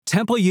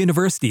Temple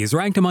University is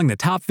ranked among the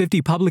top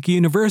 50 public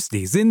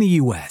universities in the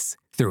U.S.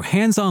 Through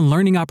hands-on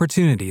learning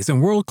opportunities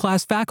and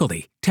world-class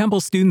faculty,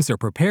 Temple students are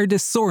prepared to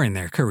soar in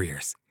their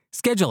careers.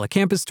 Schedule a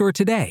campus tour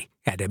today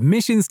at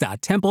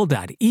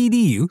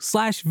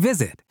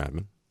admissions.temple.edu/visit.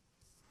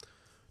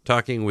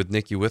 Talking with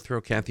Nikki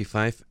Withrow, Kathy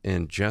Fyfe,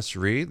 and Jess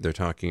Reid. They're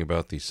talking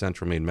about the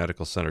Central Maine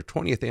Medical Center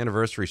 20th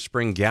Anniversary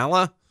Spring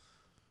Gala.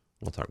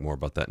 We'll talk more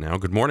about that now.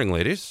 Good morning,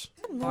 ladies.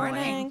 Good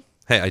morning.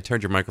 Hey, I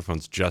turned your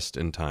microphones just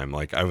in time.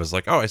 I was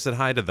like, I said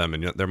hi to them,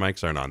 and their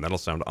mics aren't on. That'll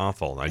sound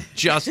awful. And I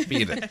just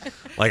beat it.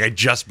 I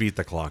just beat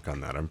the clock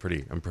on that. I'm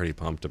pretty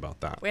pumped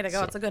about that. Way to go.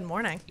 So, it's a good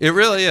morning. It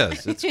really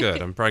is. It's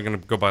good. I'm probably going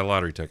to go buy a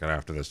lottery ticket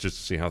after this just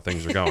to see how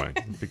things are going.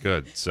 It'd be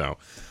good. So,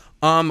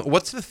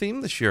 what's the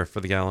theme this year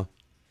for the gala?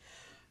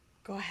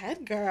 Go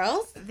ahead,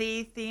 girls.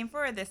 The theme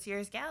for this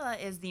year's gala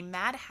is the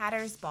Mad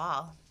Hatter's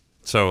Ball.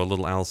 So a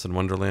little Alice in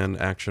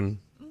Wonderland action?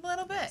 A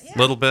little bit,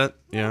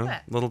 yeah.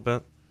 Little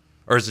bit.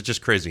 Or is it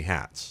just crazy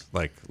hats?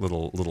 Like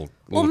little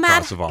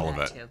cross of all of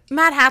it?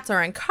 Mad hats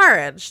are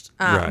encouraged,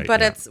 right,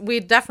 but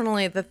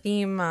the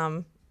theme,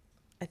 I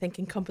think,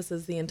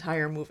 encompasses the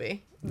entire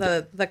movie.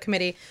 The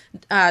committee,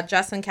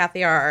 Jess and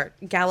Kathy are our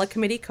gala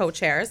committee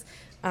co-chairs.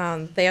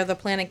 They are the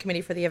planning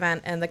committee for the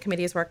event, and the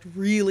committee has worked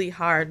really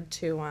hard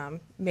to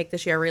make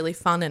this year really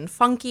fun and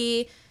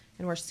funky,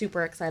 and we're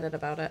super excited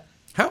about it.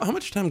 How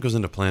much time goes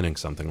into planning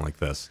something like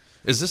this?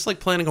 Is this like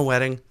planning a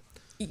wedding?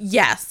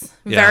 Yes,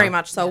 very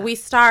much so. Yeah. We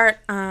start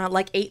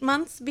 8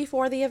 months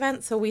before the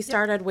event, so we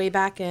started way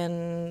back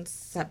in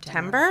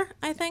September,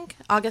 I think,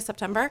 August,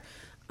 September,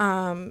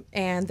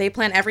 and they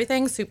plan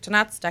everything, soup to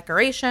nuts,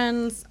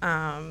 decorations,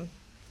 what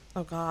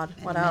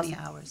else?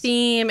 Hours.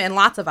 Theme, and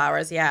lots of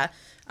hours, yeah.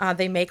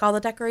 They make all the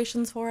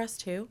decorations for us,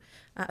 too.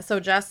 So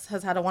Jess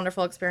has had a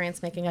wonderful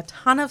experience making a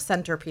ton of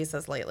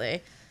centerpieces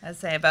lately. I'd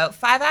say about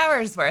 5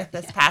 hours worth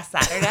this past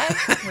Saturday.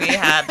 We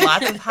had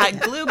lots of hot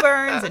glue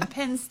burns and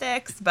pin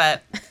sticks,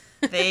 but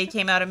they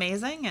came out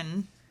amazing,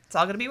 and it's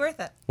all going to be worth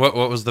it. What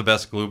was the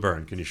best glue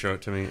burn? Can you show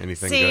it to me?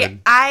 Anything good?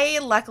 I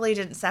luckily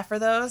didn't set for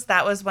those.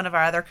 That was one of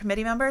our other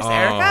committee members,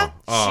 Erica.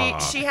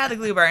 She had the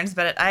glue burns,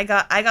 but I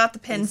got the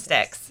pin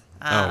sticks.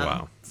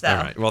 Wow. So. All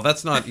right. Well,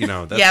 that's not,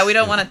 that's... Yeah, we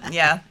don't want to,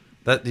 yeah.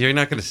 That you're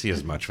not going to see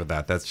as much with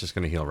that. That's just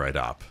going to heal right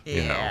up.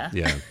 Yeah.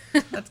 Yeah.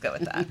 Let's go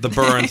with that. The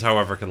burns,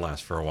 however, can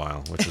last for a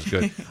while, which is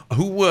good.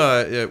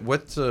 Who's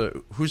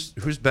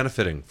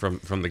benefiting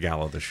from the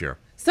gala this year?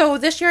 So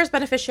this year's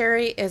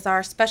beneficiary is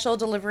our Special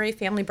Delivery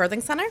Family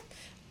Birthing Center.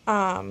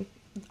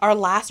 Our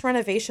last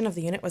renovation of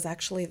the unit was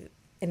actually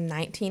in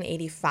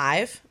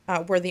 1985.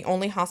 We're the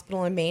only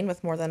hospital in Maine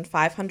with more than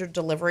 500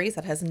 deliveries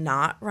that has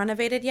not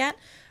renovated yet.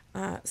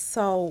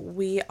 So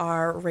we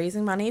are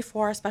raising money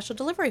for our special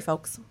delivery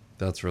folks.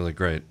 That's really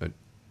great.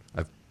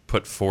 I've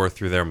put 4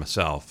 through there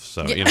myself,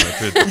 so through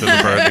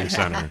the birthing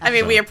center. I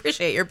mean, we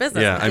appreciate your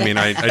business. Yeah, I mean,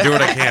 I do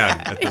what I can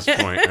at this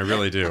point. I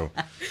really do.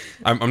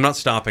 I'm not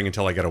stopping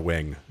until I get a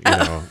wing.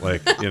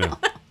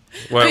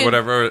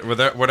 Whatever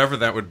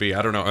that would be.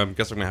 I don't know. I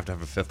guess I'm gonna have to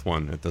have a 5th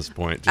one at this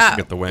point just to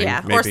get the wing. Yeah,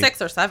 maybe. or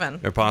 6 or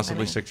 7. Or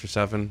possibly 6 or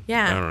 7.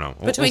 Yeah, I don't know.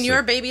 Between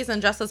your babies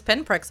and Jess's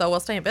pinprick, so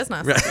we'll stay in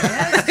business. Sure.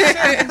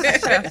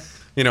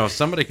 If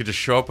somebody could just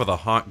show up with a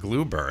hot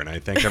glue burn, I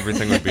think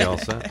everything would be all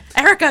set.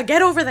 Erica,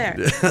 get over there.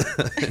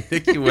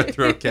 Nikki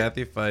Withrow,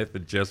 Kathy Fyfe,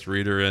 and Jess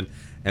Reid are in,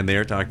 and they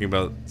are talking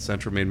about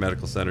Central Maine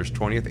Medical Center's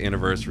 20th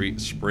Anniversary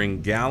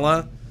Spring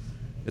Gala.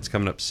 It's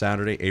coming up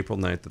Saturday, April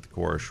 9th at the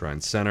Cora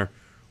Shrine Center.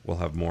 We'll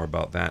have more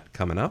about that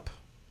coming up,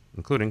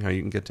 including how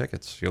you can get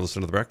tickets. You'll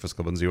listen to The Breakfast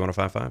Club on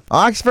Z1055.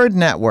 Oxford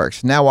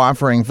Networks, now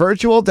offering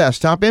virtual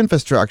desktop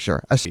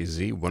infrastructure.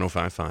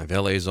 Z1055,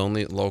 LA's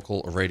only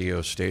local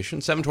radio station.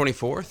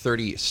 724,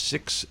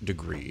 36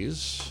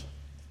 degrees.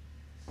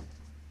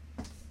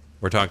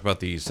 We're talking about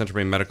the Central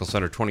Maine Medical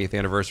Center 20th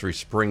Anniversary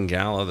Spring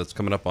Gala that's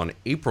coming up on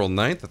April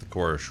 9th at the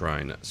Cora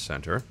Shrine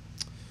Center.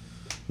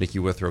 Nikki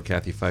Withrow,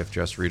 Kathy Fyfe,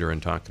 Jess Reid are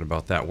in talking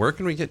about that. Where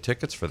can we get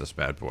tickets for this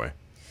bad boy?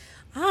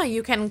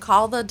 You can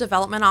call the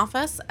development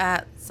office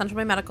at Central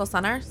Maine Medical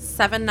Center,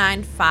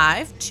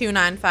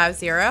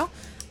 795-2950.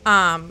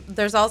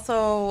 There's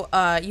also,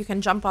 you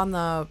can jump on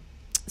the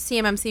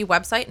CMMC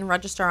website and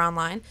register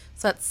online.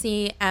 So it's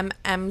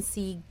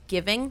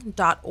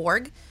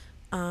cmmcgiving.org.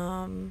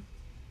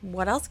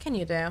 What else can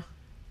you do?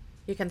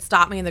 You can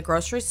stop me in the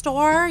grocery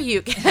store.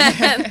 You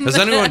can. Has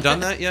anyone done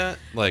that yet?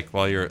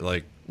 While you're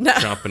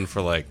shopping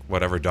for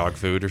whatever dog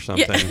food or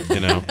something,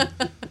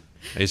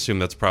 I assume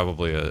that's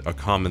probably a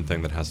common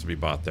thing that has to be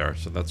bought there,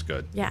 so that's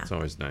good. Yeah. It's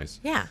always nice.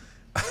 Yeah.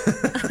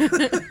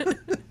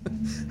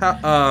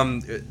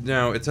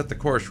 Now, it's at the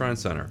Cora Shrine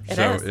Center. It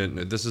is.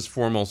 This is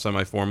formal,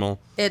 semi-formal.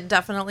 It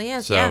definitely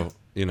is, So,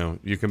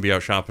 you can be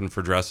out shopping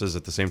for dresses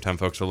at the same time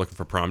folks are looking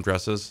for prom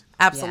dresses.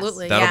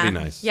 Absolutely, yes. That'll be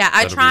nice. Yeah,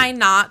 I try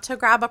not to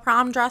grab a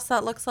prom dress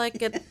that looks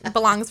like it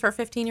belongs for a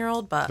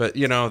 15-year-old, but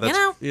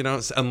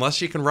that's, unless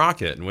you can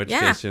rock it, in which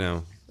case,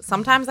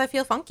 Sometimes I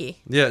feel funky.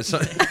 Yeah. So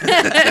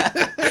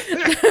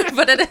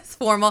but it is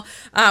formal.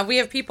 We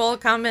have people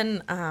come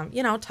in,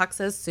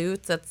 tuxes,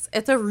 suits.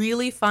 It's a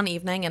really fun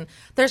evening, and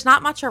there's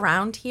not much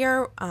around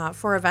here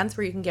for events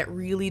where you can get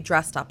really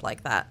dressed up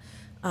like that.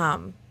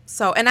 And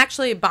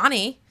actually,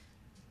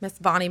 Miss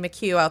Bonnie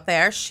McHugh out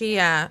there,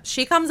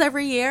 she comes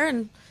every year,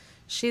 and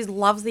she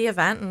loves the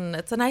event, and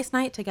it's a nice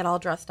night to get all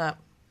dressed up.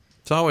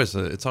 It's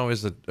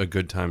always a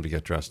good time to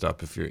get dressed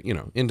up if you're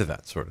into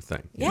that sort of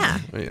thing. Yeah.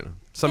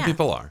 Some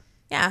people are.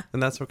 Yeah.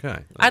 And that's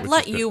okay. I'd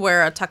let you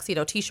wear a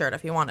tuxedo T-shirt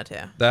if you wanted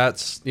to.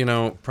 That's,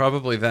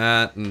 probably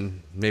that,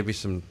 and maybe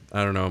some,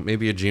 I don't know,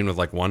 maybe a jean with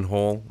like one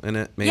hole in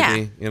it,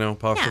 maybe,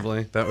 possibly.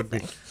 Yeah, that would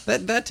be,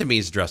 that to me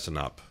is dressing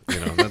up.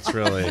 That's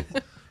really,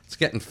 it's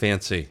getting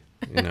fancy,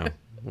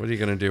 What are you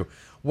going to do?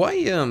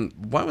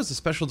 Why was the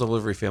Special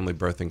Delivery Family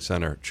Birthing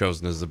Center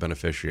chosen as the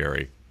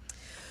beneficiary?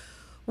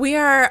 We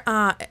are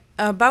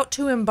about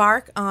to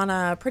embark on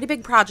a pretty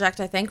big project,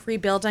 I think,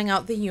 rebuilding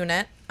out the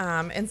unit.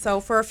 And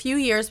so for a few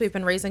years, we've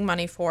been raising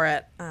money for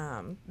it.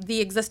 The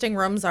existing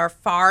rooms are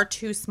far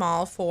too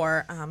small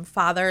for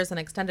fathers and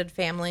extended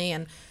family.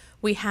 And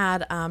we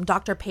had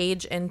Dr.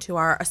 Page into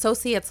our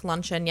associates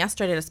luncheon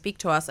yesterday to speak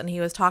to us, and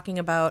he was talking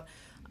about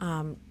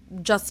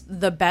just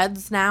the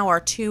beds now are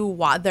too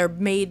wide. They're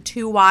made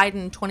too wide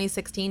in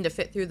 2016 to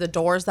fit through the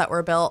doors that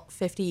were built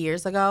 50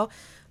 years ago.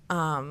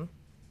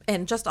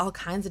 And just all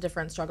kinds of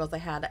different struggles they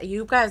had.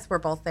 You guys were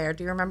both there.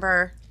 Do you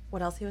remember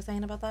what else he was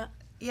saying about that?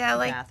 Yeah,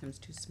 The bathroom's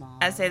too small.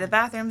 I say the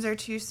bathrooms are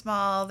too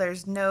small.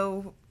 There's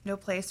no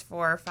place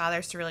for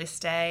fathers to really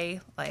stay.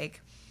 Like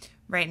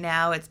right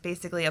now, it's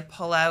basically a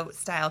pull-out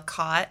style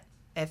cot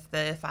if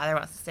the father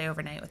wants to stay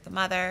overnight with the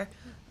mother.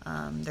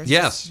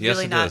 Yes,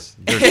 it is.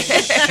 They're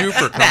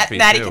super comfy.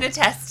 Maddie can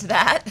attest to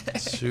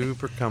that.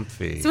 Super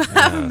comfy. So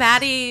have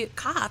Maddie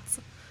cots.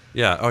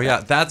 Yeah. Oh,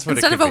 yeah. That's what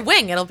instead it could of a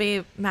wing, it'll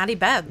be Maddie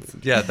beds.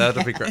 Yeah,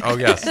 that'll be great. Oh,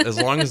 yes. As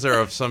long as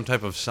they're of some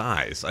type of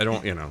size. I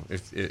don't,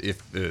 if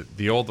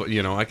the old,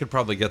 I could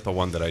probably get the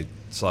one that I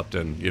slept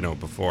in,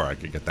 before. I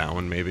could get that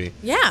one maybe.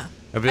 Yeah.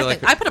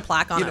 I put a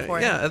plaque on it for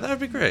you. Yeah, that would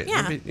be great.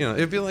 Yeah.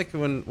 It'd be like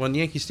when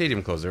Yankee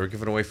Stadium closed, they were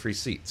giving away free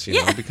seats.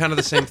 It'd be kind of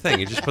the same thing.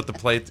 You just put the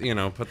plate,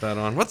 put that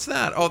on. What's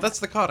that? Oh, that's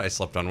the cot I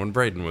slept on when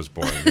Braden was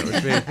born. It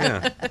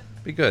would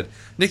be good.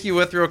 Nikki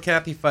Withrow,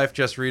 Kathy Fyfe,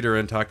 Jess Reid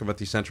and talking about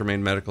the Central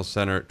Maine Medical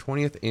Center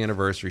 20th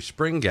Anniversary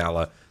Spring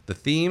Gala. The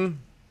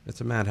theme,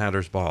 it's a Mad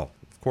Hatter's Ball.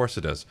 Of course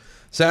it is.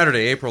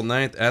 Saturday, April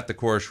 9th at the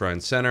Cora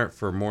Shrine Center.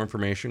 For more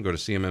information, go to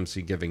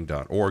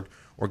cmmcgiving.org.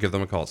 Or give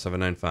them a call at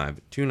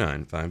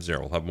 795-2950.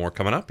 We'll have more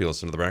coming up. You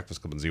listen to The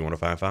Breakfast Club on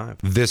Z105.5.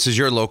 This is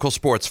your local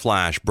sports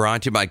flash,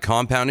 brought to you by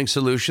Compounding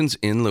Solutions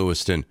in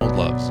Lewiston. Old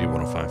Love,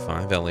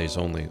 Z105.5, LA's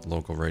only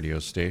local radio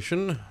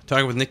station.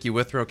 Talking with Nikki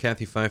Withrow,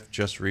 Kathy Fyfe,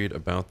 Jess Reid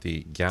about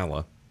the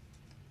gala.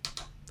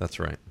 That's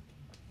right.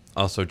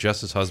 Also,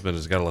 Jess's husband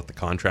has got to let the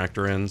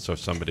contractor in, so if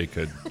somebody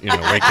could,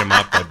 wake him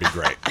up, that'd be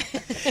great.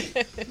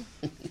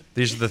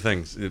 These are the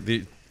things.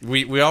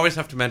 We always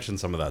have to mention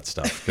some of that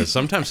stuff because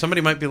sometimes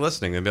somebody might be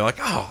listening and be like,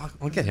 "Oh,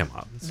 I'll get him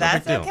up."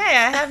 That's okay.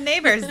 I have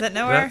neighbors that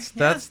know where.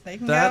 That's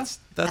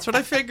what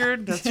I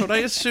figured. That's what I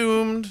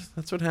assumed.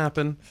 That's what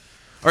happened.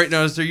 All right,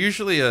 now is there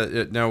usually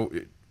now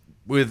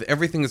with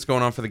everything that's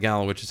going on for the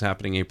gala, which is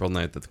happening April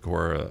 9th at the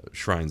Cora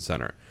Shrine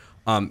Center?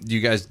 Do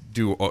you guys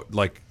do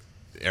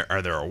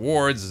are there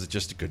awards? Is it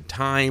just a good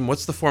time?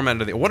 What's the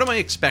format of what am I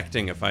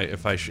expecting if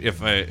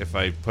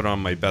I put on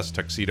my best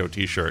tuxedo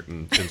T-shirt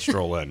and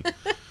stroll in?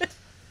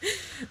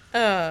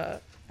 I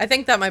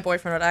think that my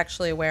boyfriend would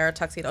actually wear a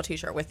tuxedo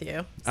T-shirt with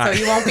you, so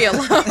you won't be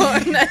alone.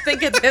 I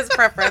think it's his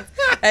preference.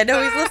 I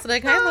know he's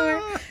listening. Hi,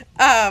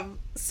 Laura.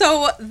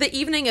 So the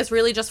evening is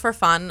really just for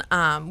fun.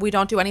 We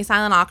don't do any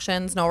silent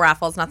auctions, no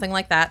raffles, nothing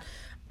like that.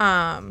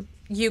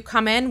 You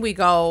come in, we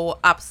go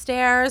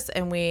upstairs,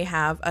 and we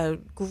have a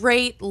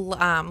great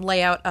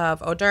layout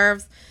of hors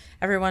d'oeuvres.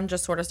 Everyone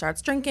just sort of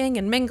starts drinking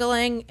and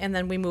mingling, and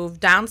then we move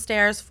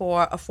downstairs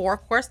for a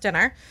 4-course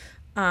dinner,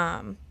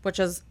 which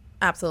is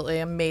absolutely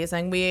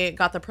amazing. We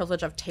got the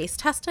privilege of taste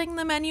testing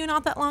the menu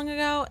not that long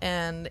ago,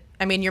 and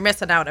I mean, you're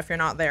missing out if you're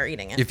not there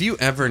eating it. If you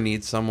ever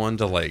need someone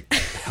to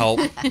help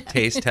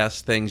taste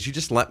test things, you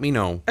just let me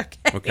know.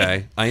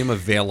 Okay. I am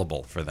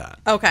available for that.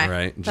 Okay. All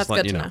right. Just That's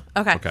let good you to know.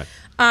 Okay.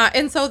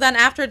 And so then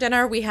after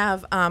dinner, we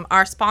have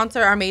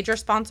our major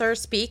sponsor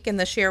speak, and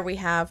this year we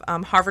have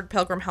Harvard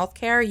Pilgrim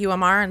Healthcare,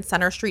 UMR, and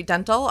Center Street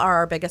Dental are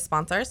our biggest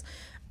sponsors.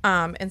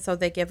 And so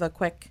they give a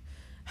quick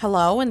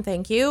hello and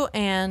thank you,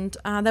 and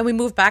then we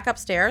move back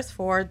upstairs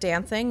for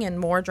dancing and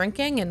more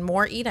drinking and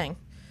more eating.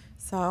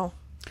 So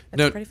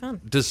it's pretty fun.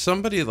 Does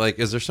somebody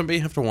is there somebody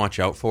you have to watch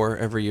out for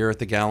every year at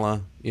the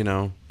gala?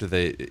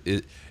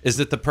 Is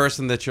it the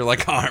person that you're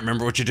like, oh, I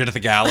remember what you did at the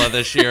gala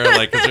this year?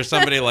 Is there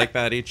somebody like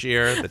that each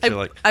year that you're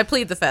like? I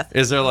plead the fifth.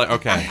 Is there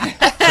okay?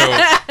 So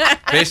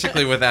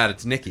basically with that,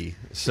 it's Nikki.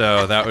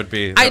 So that would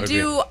be.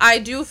 I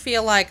do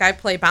feel like I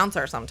play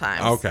bouncer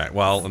sometimes. Okay,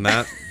 well, and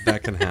that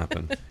can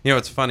happen.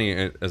 It's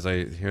funny as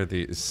I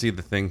see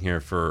the thing here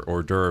for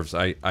hors d'oeuvres.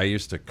 I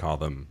used to call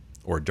them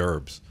hors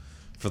d'oeuvres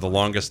for the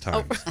longest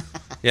time.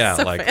 Yeah,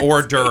 So like fancy.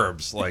 hors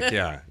d'oeuvres, like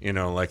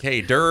like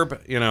hey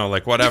derb,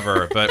 like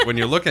whatever. But when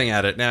you're looking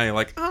at it now, you're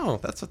like, oh,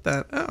 that's what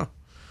that. Oh,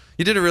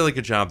 you did a really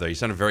good job though. You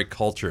sounded very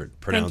cultured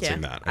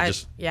pronouncing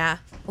that. Yeah,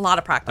 a lot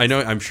of practice. I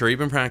know. I'm sure you've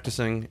been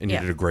practicing, and you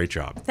Yeah. did a great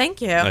job.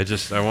 Thank you.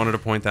 I wanted to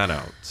point that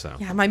out. So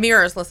Yeah, my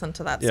mirrors listen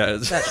to that, Yeah,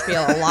 that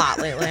spiel a lot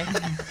lately.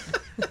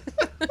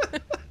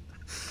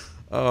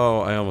 Oh,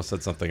 I almost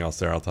said something else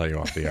there. I'll tell you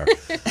off the air.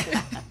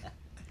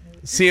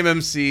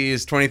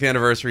 CMMC's 20th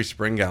anniversary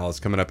Spring Gala is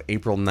coming up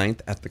April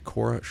 9th at the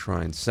Cora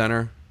Shrine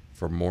Center.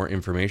 For more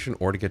information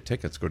or to get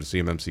tickets, go to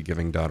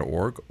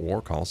cmmcgiving.org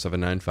or call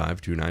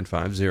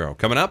 795-2950.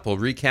 Coming up, we'll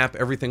recap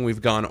everything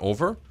we've gone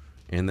over,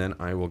 and then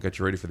I will get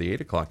you ready for the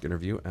 8 o'clock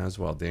interview as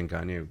well. Dan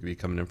Gagne will be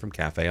coming in from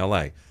Cafe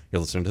LA. You're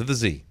listening to The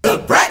Z.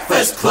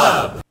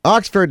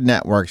 Oxford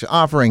Networks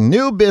offering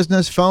new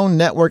business phone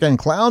network and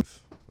cloud.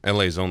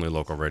 LA's only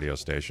local radio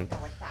station.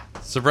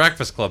 It's the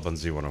Breakfast Club on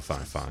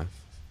Z1055.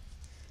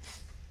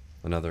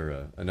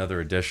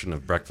 Another edition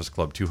of Breakfast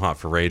Club Too Hot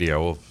for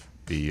Radio will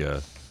be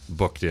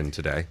booked in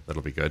today.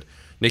 That'll be good.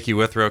 Nikki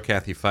Withrow,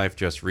 Kathy Fyfe,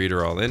 Jess Reid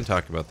are all in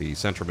talking about the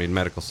Central Maine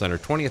Medical Center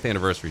 20th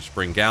Anniversary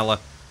Spring Gala.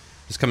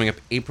 It's coming up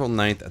April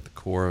 9th at the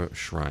Cora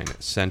Shrine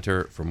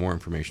Center. For more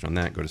information on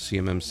that, go to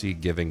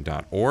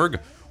cmmcgiving.org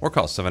or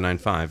call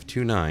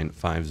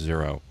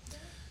 795-2950.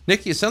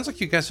 Nikki, it sounds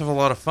like you guys have a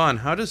lot of fun.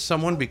 How does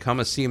someone become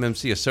a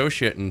CMMC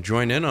associate and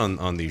join in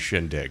on these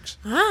shindigs?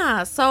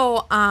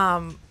 So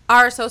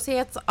our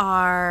associates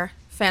are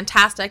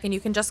fantastic, and you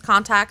can just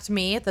contact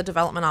me at the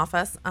development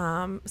office,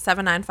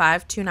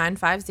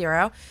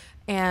 795-2950.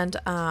 And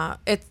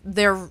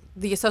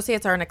the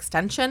associates are an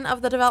extension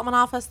of the development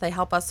office. They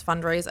help us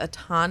fundraise a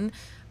ton.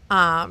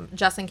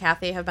 Jess and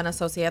Kathy have been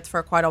associates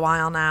for quite a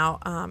while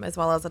now, as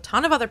well as a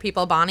ton of other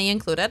people, Bonnie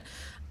included.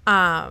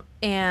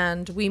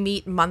 And we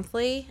meet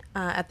monthly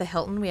at the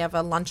Hilton. We have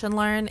a lunch and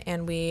learn,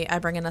 and I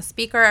bring in a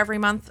speaker every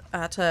month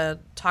to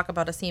talk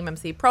about a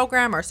CMMC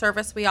program or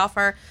service we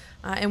offer.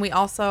 And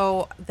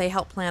they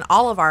help plan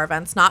all of our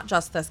events, not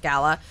just this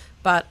gala,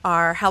 but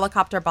our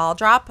helicopter ball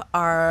drop,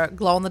 our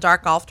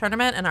glow-in-the-dark golf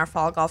tournament, and our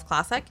fall golf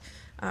classic.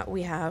 I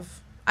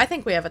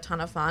think we have a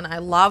ton of fun. I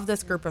love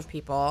this group of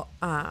people.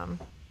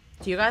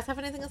 Do you guys have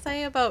anything to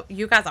say about,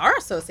 you guys are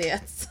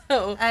associates,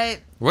 so.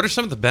 What are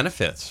some of the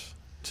benefits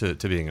to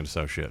being an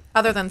associate?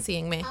 Other than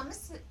seeing me. I'm an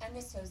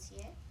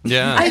associate.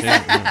 Yeah.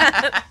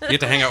 You get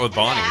to hang out with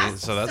Bonnie,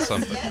 so that's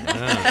something.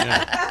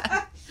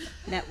 Yeah.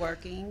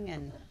 Networking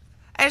and...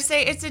 I'd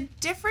say it's a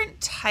different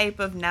type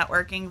of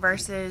networking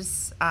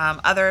versus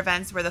other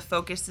events where the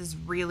focus is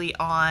really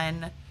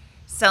on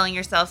selling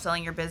yourself,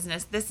 selling your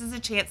business. This is a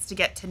chance to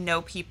get to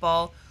know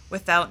people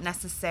without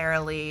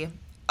necessarily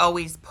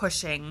always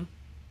pushing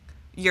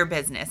your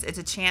business. It's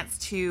a chance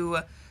to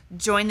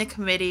join the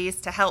committees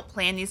to help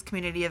plan these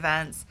community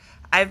events.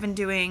 I've been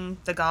doing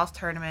the golf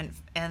tournament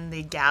and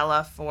the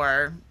gala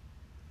for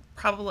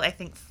probably, I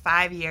think,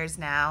 5 years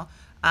now.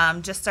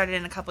 Just started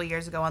in a couple of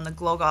years ago on the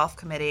Glow Golf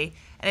Committee.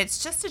 And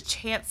it's just a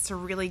chance to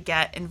really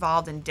get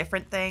involved in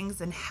different things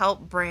and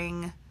help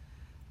bring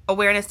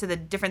awareness to the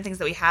different things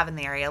that we have in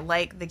the area,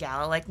 like the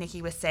gala. Like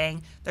Nikki was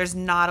saying, there's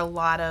not a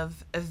lot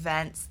of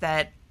events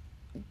that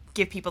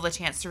give people the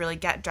chance to really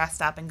get dressed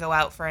up and go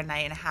out for a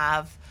night and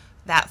have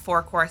that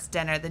 4-course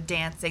dinner, the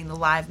dancing, the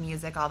live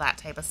music, all that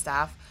type of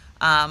stuff.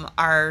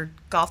 Our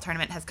golf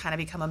tournament has kind of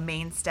become a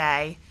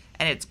mainstay,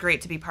 and it's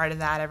great to be part of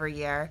that every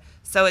year.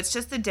 So it's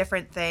just the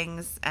different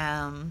things.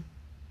 You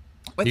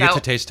get to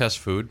taste test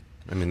food?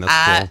 I mean,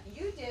 that's cool.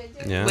 You did.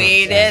 Yeah.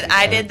 We did.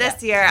 I did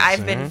this year.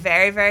 I've been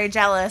very, very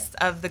jealous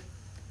of the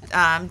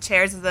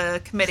chairs of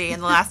the committee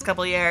in the last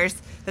couple of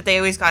years that they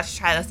always got to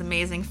try this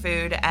amazing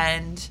food.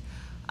 And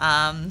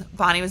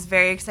Bonnie was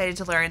very excited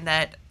to learn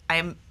that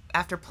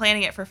after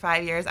planning it for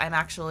 5 years, I'm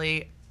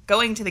actually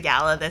going to the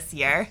gala this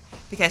year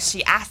because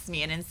she asked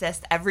me and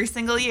insists every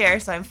single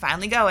year. So I'm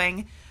finally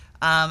going.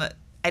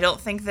 I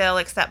don't think they'll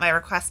accept my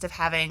request of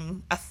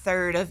having a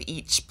third of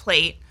each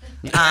plate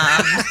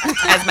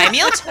as my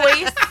meal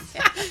choice.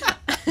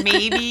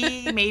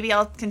 Maybe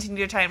I'll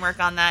continue to try and work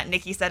on that.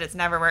 Nikki said it's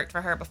never worked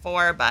for her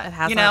before, but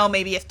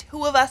maybe if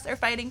 2 of us are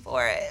fighting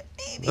for it,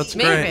 maybe. That's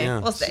great.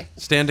 Yeah. We'll see.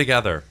 Stand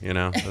together,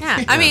 Yeah,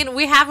 I mean,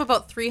 we have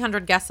about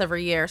 300 guests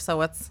every year,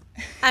 so it's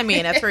really...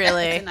 It's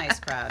a nice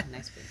crowd,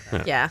 nice big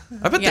crowd. Yeah.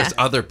 I bet there's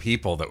other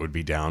people that would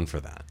be down for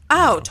that.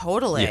 Oh,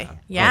 totally. Yeah.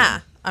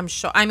 Yeah. I'm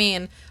sure. I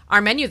mean, our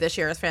menu this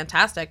year is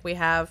fantastic. We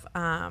have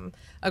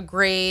a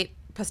great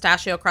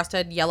pistachio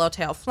crusted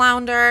yellowtail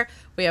flounder.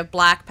 We have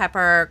black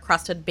pepper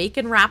crusted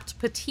bacon wrapped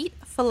petite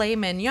filet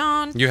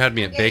mignon. You had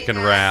me at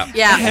bacon wrap.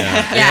 Yeah.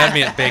 You had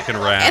me at bacon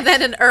wrap. And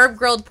then an herb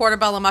grilled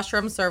portobello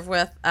mushroom served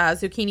with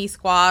zucchini,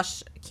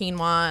 squash,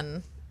 quinoa,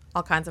 and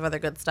all kinds of other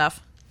good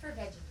stuff. For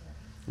vegetarians.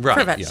 Right.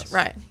 For veg, yes.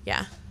 right.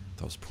 Yeah.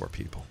 Those poor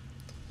people.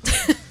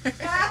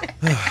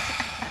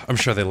 I'm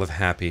sure they live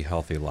happy,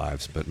 healthy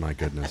lives, but my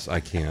goodness, I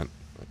can't.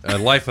 A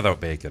life without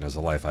bacon is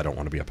a life I don't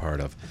want to be a part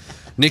of.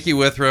 Nikki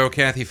Withrow,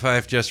 Kathy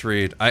Fyfe, Jess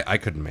Reid. I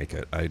couldn't make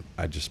it.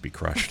 I'd just be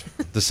crushed.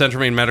 The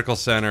Central Maine Medical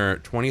Center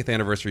 20th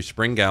Anniversary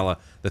Spring Gala.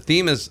 The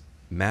theme is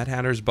Mad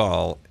Hatter's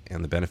Ball,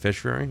 and the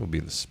beneficiary will be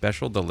the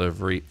Special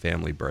Delivery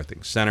Family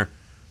Birthing Center.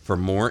 For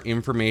more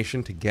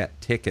information to get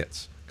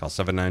tickets, call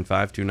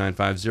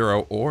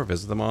 795-2950 or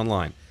visit them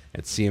online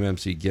at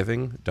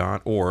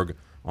cmmcgiving.org.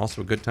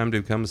 Also, a good time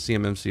to become a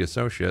CMMC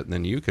associate, and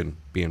then you can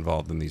be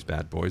involved in these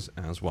bad boys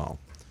as well.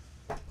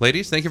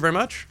 Ladies, thank you very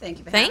much. Thank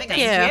you for Thank having us.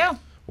 you. Thank you.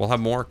 We'll have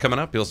more coming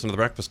up. You'll listen to The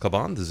Breakfast Club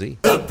on The Z.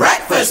 The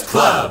Breakfast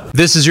Club.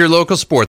 This is your local sports